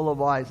awesome and full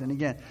of eyes. And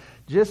again,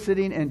 just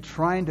sitting and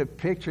trying to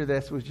picture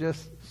this was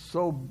just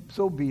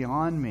so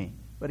beyond me.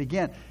 But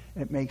again,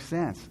 it makes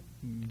sense.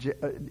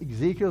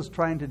 Ezekiel's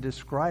trying to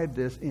describe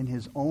this in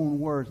his own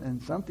words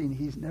and something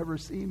he's never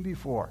seen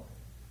before.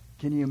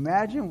 Can you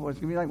imagine what it's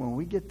going to be like when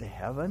we get to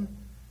heaven?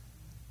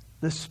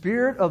 The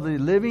spirit of the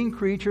living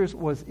creatures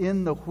was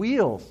in the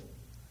wheels,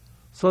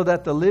 so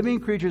that the living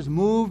creatures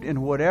moved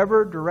in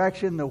whatever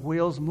direction the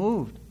wheels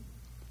moved.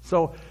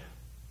 So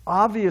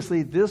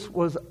obviously this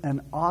was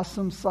an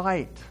awesome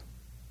sight.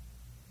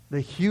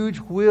 The huge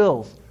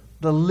wheels,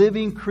 the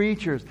living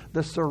creatures,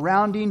 the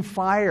surrounding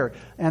fire,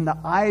 and the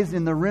eyes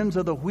in the rims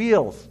of the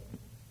wheels.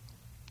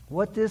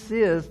 What this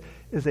is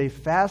a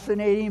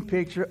fascinating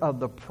picture of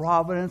the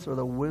providence or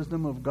the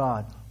wisdom of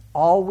God.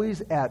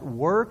 Always at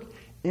work,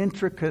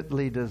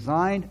 intricately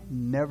designed,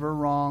 never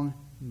wrong,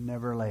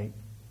 never late.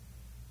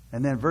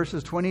 And then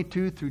verses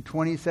 22 through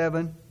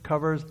 27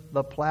 covers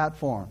the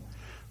platform.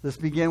 Let's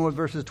begin with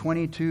verses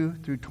 22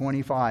 through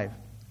 25.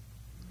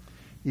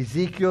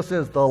 Ezekiel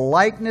says, the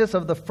likeness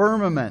of the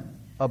firmament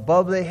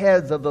above the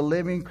heads of the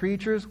living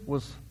creatures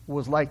was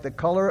like the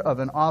color of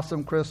an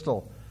awesome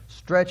crystal,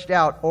 stretched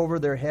out over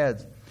their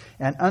heads.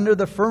 And under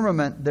the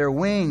firmament their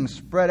wings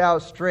spread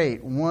out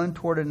straight, one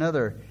toward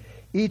another.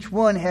 Each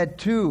one had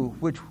 2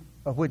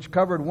 which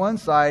covered one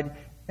side,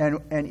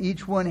 and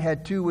each one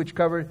had 2 which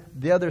covered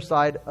the other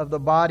side of the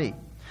body.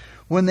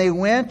 When they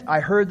went, I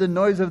heard the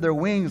noise of their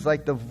wings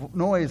like the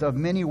noise of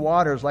many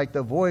waters, like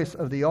the voice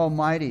of the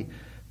Almighty.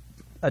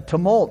 A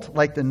tumult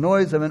like the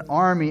noise of an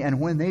army,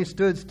 and when they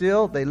stood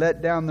still, they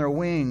let down their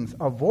wings.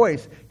 A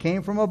voice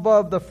came from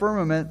above the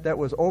firmament that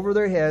was over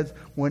their heads.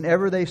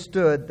 Whenever they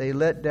stood, they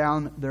let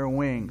down their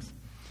wings.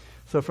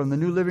 So from the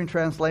New Living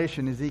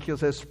Translation, Ezekiel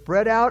says,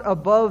 spread out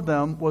above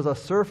them was a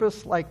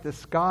surface like the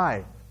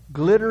sky,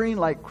 glittering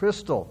like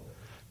crystal.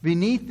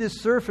 Beneath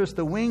this surface,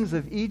 the wings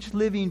of each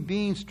living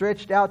being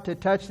stretched out to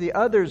touch the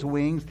other's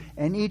wings,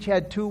 and each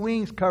had 2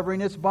 wings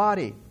covering its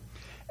body.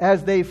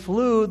 As they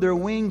flew, their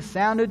wings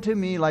sounded to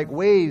me like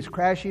waves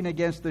crashing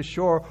against the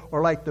shore,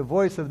 or like the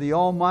voice of the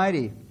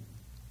Almighty,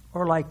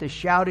 or like the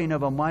shouting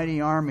of a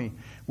mighty army.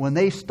 When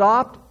they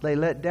stopped, they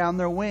let down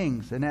their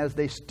wings, and as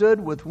they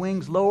stood with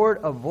wings lowered,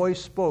 a voice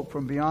spoke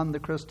from beyond the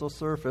crystal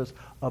surface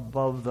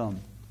above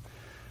them.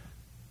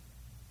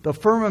 The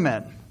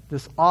firmament,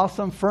 this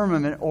awesome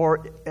firmament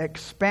or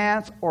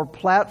expanse or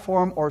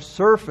platform or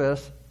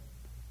surface,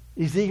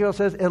 Ezekiel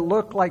says it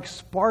looked like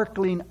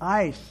sparkling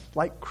ice,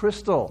 like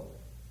crystal.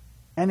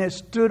 And it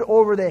stood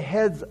over the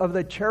heads of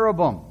the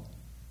cherubim.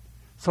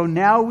 So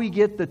now we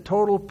get the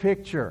total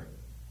picture.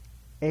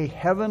 A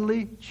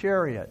heavenly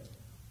chariot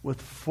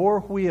with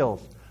 4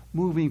 wheels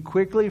moving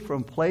quickly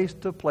from place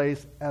to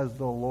place as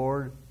the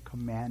Lord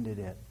commanded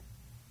it.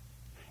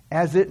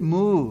 As it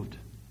moved,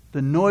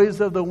 the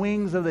noise of the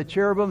wings of the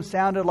cherubim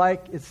sounded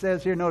like, it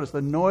says here, notice,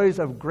 the noise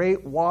of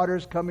great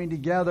waters coming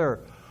together,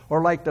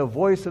 or like the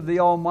voice of the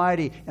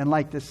Almighty, and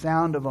like the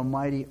sound of a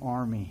mighty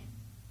army.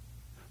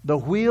 The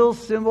wheels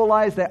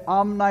symbolize the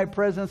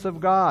omnipresence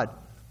of God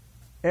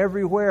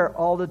everywhere,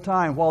 all the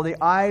time, while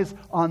the eyes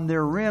on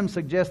their rims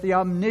suggest the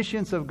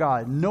omniscience of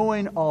God,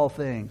 knowing all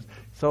things.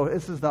 So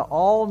this is the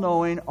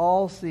all-knowing,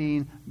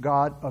 all-seeing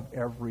God of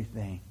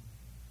everything.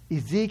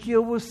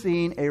 Ezekiel was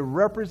seeing a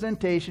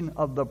representation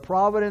of the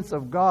providence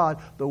of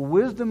God, the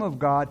wisdom of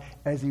God,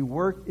 as he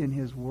worked in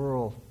his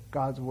world,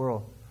 God's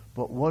world.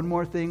 But one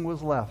more thing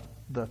was left,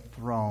 the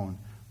throne.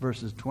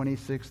 Verses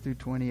 26 through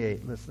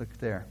 28. Let's look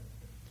there.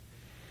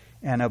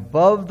 And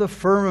above the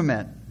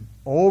firmament,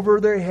 over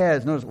their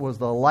heads, notice, was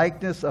the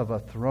likeness of a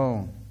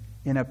throne,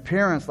 in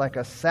appearance like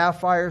a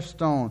sapphire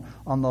stone.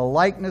 On the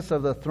likeness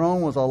of the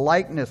throne was a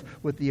likeness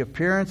with the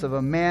appearance of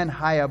a man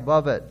high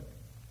above it.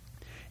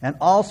 And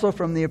also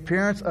from the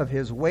appearance of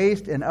his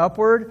waist and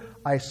upward,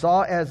 I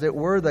saw as it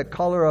were the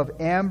color of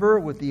amber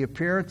with the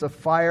appearance of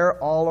fire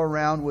all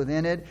around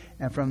within it.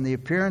 And from the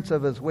appearance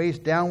of his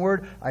waist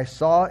downward, I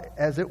saw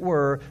as it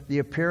were the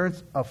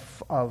appearance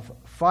of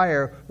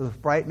fire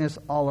with brightness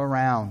all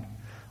around.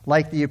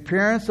 Like the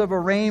appearance of a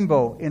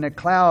rainbow in a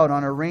cloud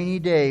on a rainy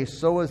day,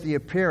 so was the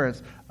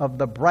appearance of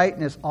the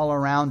brightness all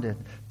around it.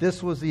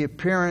 This was the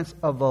appearance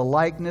of the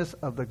likeness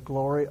of the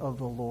glory of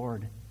the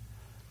Lord.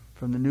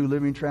 From the New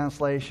Living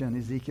Translation,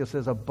 Ezekiel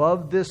says,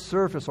 above this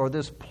surface or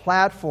this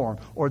platform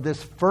or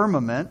this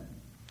firmament,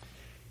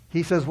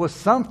 he says, was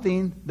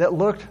something that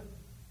looked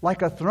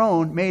like a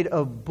throne made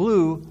of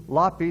blue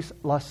lapis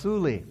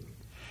lazuli.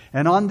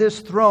 And on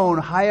this throne,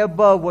 high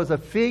above, was a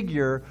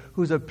figure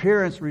whose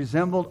appearance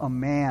resembled a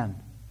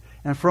man.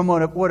 And from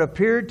what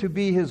appeared to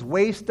be his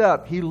waist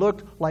up, he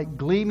looked like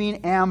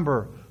gleaming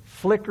amber,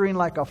 flickering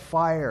like a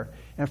fire.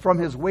 And from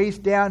his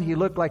waist down, he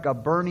looked like a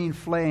burning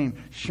flame,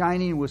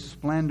 shining with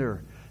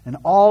splendor. And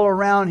all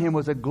around him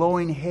was a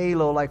glowing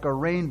halo like a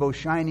rainbow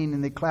shining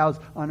in the clouds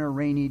on a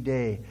rainy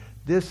day.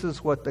 This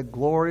is what the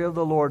glory of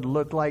the Lord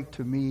looked like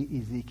to me,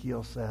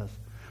 Ezekiel says.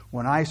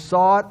 When I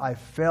saw it, I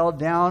fell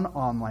down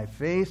on my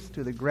face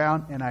to the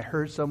ground, and I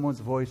heard someone's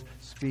voice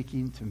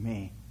speaking to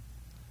me.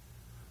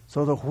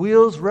 So the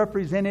wheels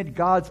represented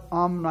God's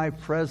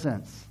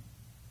omnipresence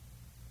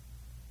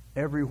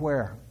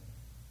everywhere,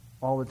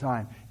 all the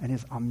time, and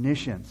His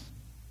omniscience,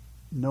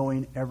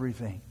 knowing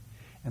everything.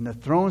 And the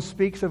throne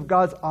speaks of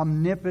God's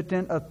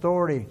omnipotent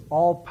authority,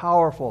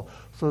 all-powerful.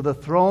 So the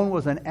throne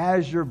was an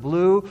azure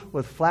blue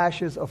with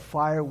flashes of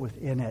fire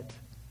within it.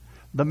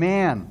 The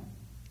man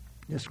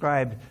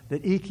described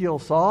that Ezekiel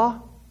saw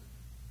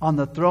on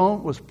the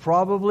throne was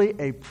probably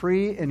a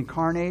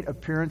pre-incarnate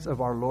appearance of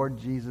our Lord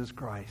Jesus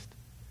Christ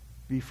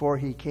before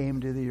He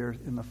came to the earth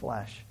in the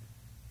flesh.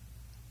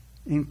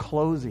 In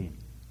closing,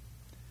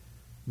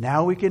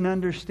 now we can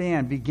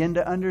begin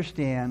to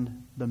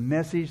understand the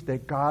message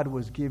that God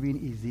was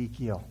giving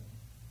Ezekiel.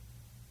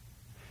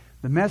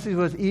 The message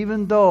was,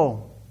 even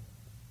though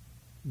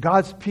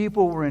God's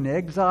people were in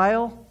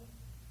exile,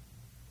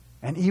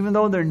 and even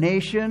though their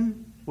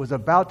nation was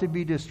about to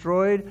be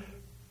destroyed,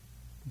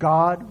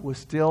 God was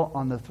still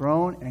on the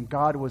throne, and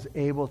God was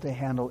able to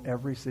handle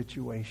every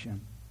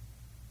situation.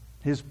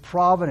 His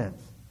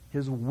providence,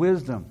 His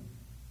wisdom,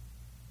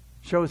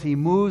 shows He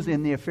moves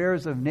in the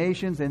affairs of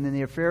nations and in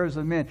the affairs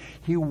of men.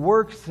 He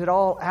works it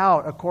all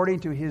out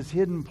according to His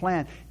hidden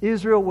plan.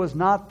 Israel was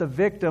not the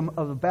victim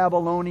of the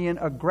Babylonian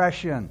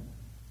aggression.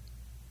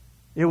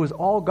 It was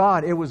all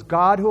God. It was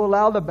God who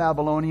allowed the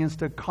Babylonians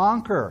to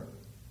conquer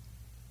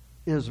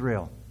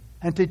Israel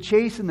and to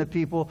chasten the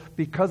people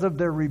because of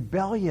their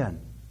rebellion.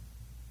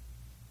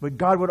 But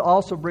God would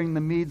also bring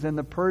the Medes and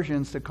the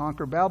Persians to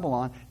conquer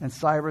Babylon, and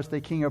Cyrus, the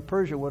king of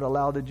Persia, would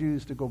allow the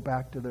Jews to go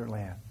back to their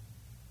land.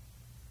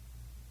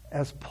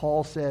 As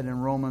Paul said in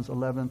Romans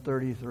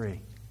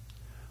 11:33,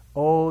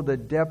 "Oh, the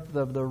depth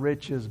of the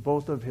riches,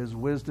 both of His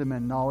wisdom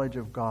and knowledge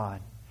of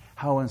God.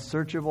 How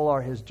unsearchable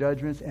are His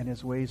judgments and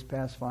His ways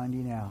past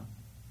finding out."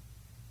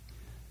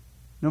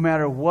 No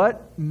matter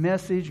what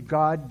message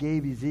God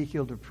gave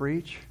Ezekiel to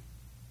preach,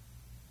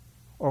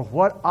 or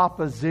what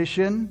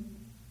opposition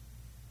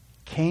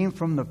came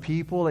from the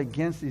people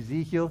against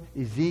Ezekiel,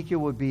 Ezekiel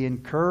would be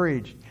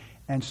encouraged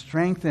and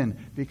strengthened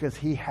because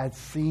he had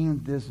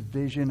seen this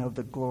vision of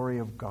the glory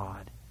of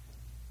God.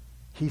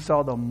 He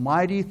saw the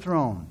mighty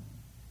throne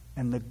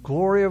and the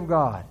glory of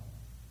God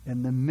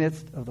in the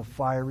midst of the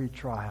fiery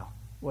trial.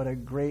 What a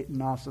great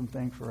and awesome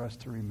thing for us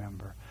to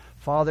remember.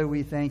 Father,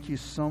 we thank You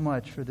so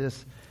much for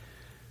this,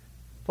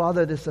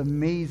 Father, this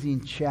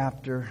amazing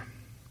chapter.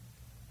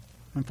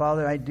 And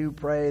Father, I do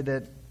pray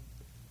that,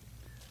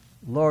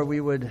 Lord, we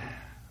would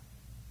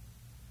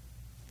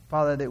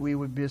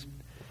just,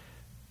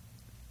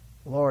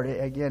 Lord,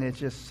 again, it's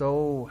just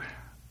so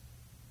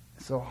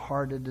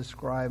hard to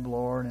describe,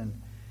 Lord,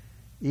 and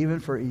even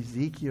for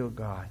Ezekiel,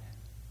 God.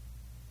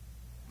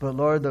 But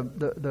Lord,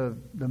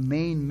 the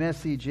main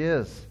message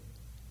is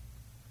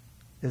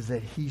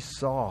that he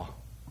saw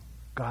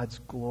God's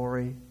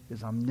glory,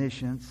 His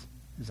omniscience,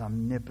 His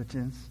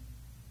omnipotence,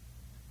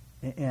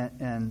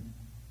 and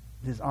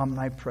His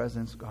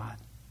omnipresence, God.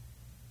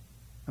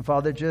 And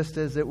Father, just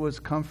as it was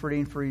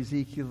comforting for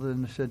Ezekiel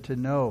to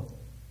know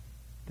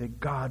that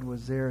God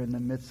was there in the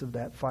midst of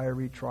that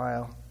fiery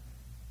trial,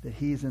 that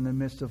He's in the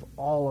midst of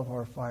all of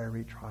our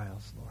fiery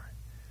trials, Lord.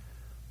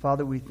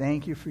 Father, we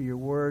thank You for Your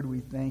word. We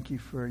thank You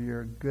for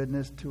Your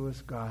goodness to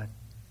us, God.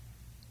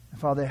 And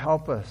Father,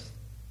 help us.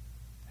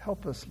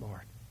 Help us,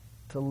 Lord,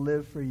 to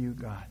live for You,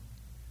 God,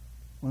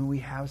 when we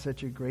have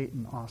such a great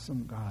and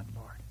awesome God,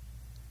 Lord.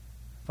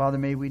 Father,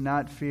 may we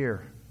not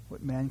fear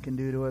what man can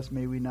do to us.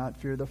 May we not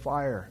fear the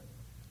fire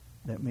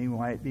that we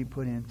might be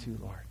put into,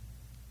 Lord.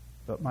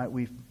 But might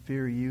we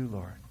fear You,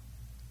 Lord,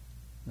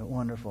 the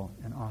wonderful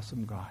and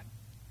awesome God.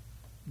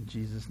 In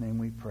Jesus' name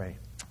we pray.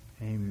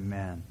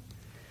 Amen.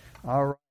 All right.